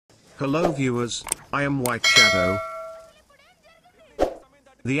Hello viewers, I am White Shadow.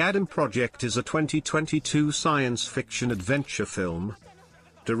 The Adam Project is a 2022 science fiction adventure film,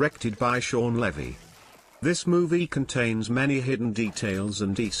 directed by Shawn Levy. This movie contains many hidden details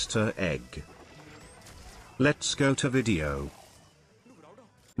and Easter egg. Let's go to video.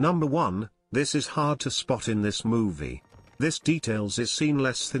 Number 1, this is hard to spot in this movie. This details is seen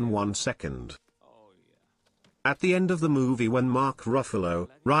less than 1 second. At the end of the movie when Mark Ruffalo,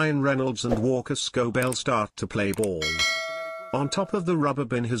 Ryan Reynolds and Walker Scobell start to play ball. On top of the rubber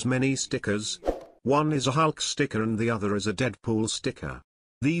bin has many stickers. One is a Hulk sticker and the other is a Deadpool sticker.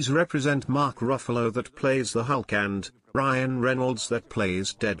 These represent Mark Ruffalo that plays the Hulk and Ryan Reynolds that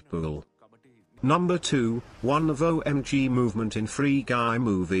plays Deadpool. Number 2, one of OMG movement in Free Guy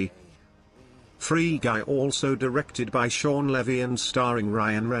movie. Free Guy also directed by Shawn Levy and starring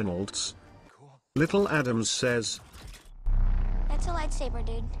Ryan Reynolds. Little Adams says, "That's a lightsaber,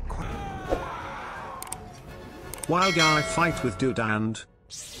 dude." While Guy fight with Dude and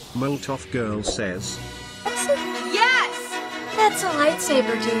Molotov Girl says, Yes! That's a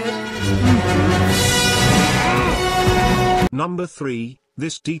lightsaber, dude. Number 3,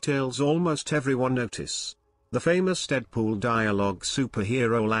 this details almost everyone notice. The famous Deadpool dialogue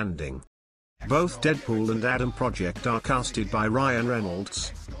superhero landing. Both Deadpool and Adam Project are casted by Ryan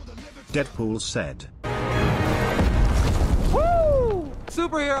Reynolds. Deadpool said, "Woo!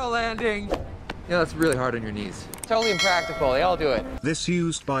 Superhero landing!" Yeah, that's really hard on your knees. Totally impractical, they all do it. This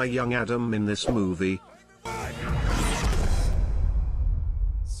used by young Adam in this movie.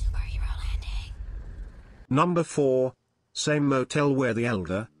 Superhero landing. Number 4, same motel where the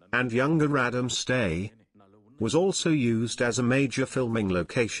elder and younger Adam stay, was also used as a major filming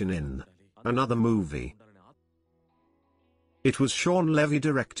location in another movie. It was Shawn Levy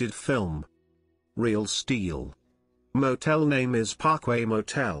directed film. Real Steel. Motel name is Parkway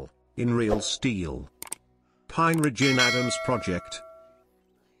Motel, in Real Steel. Pine Ridge in Adam's Project.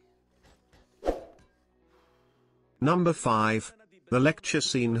 Number 5, the lecture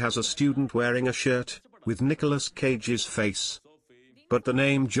scene has a student wearing a shirt with Nicolas Cage's face, but the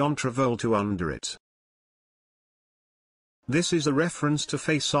name John Travolta under it. This is a reference to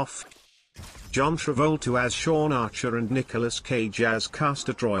Face Off. John Travolta as Sean Archer and Nicolas Cage as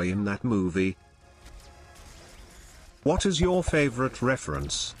Castor Troy in that movie. What is your favorite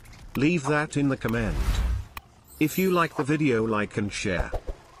reference? Leave that in the comment. If you like the video, like and share.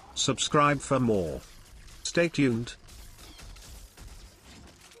 Subscribe for more. Stay tuned.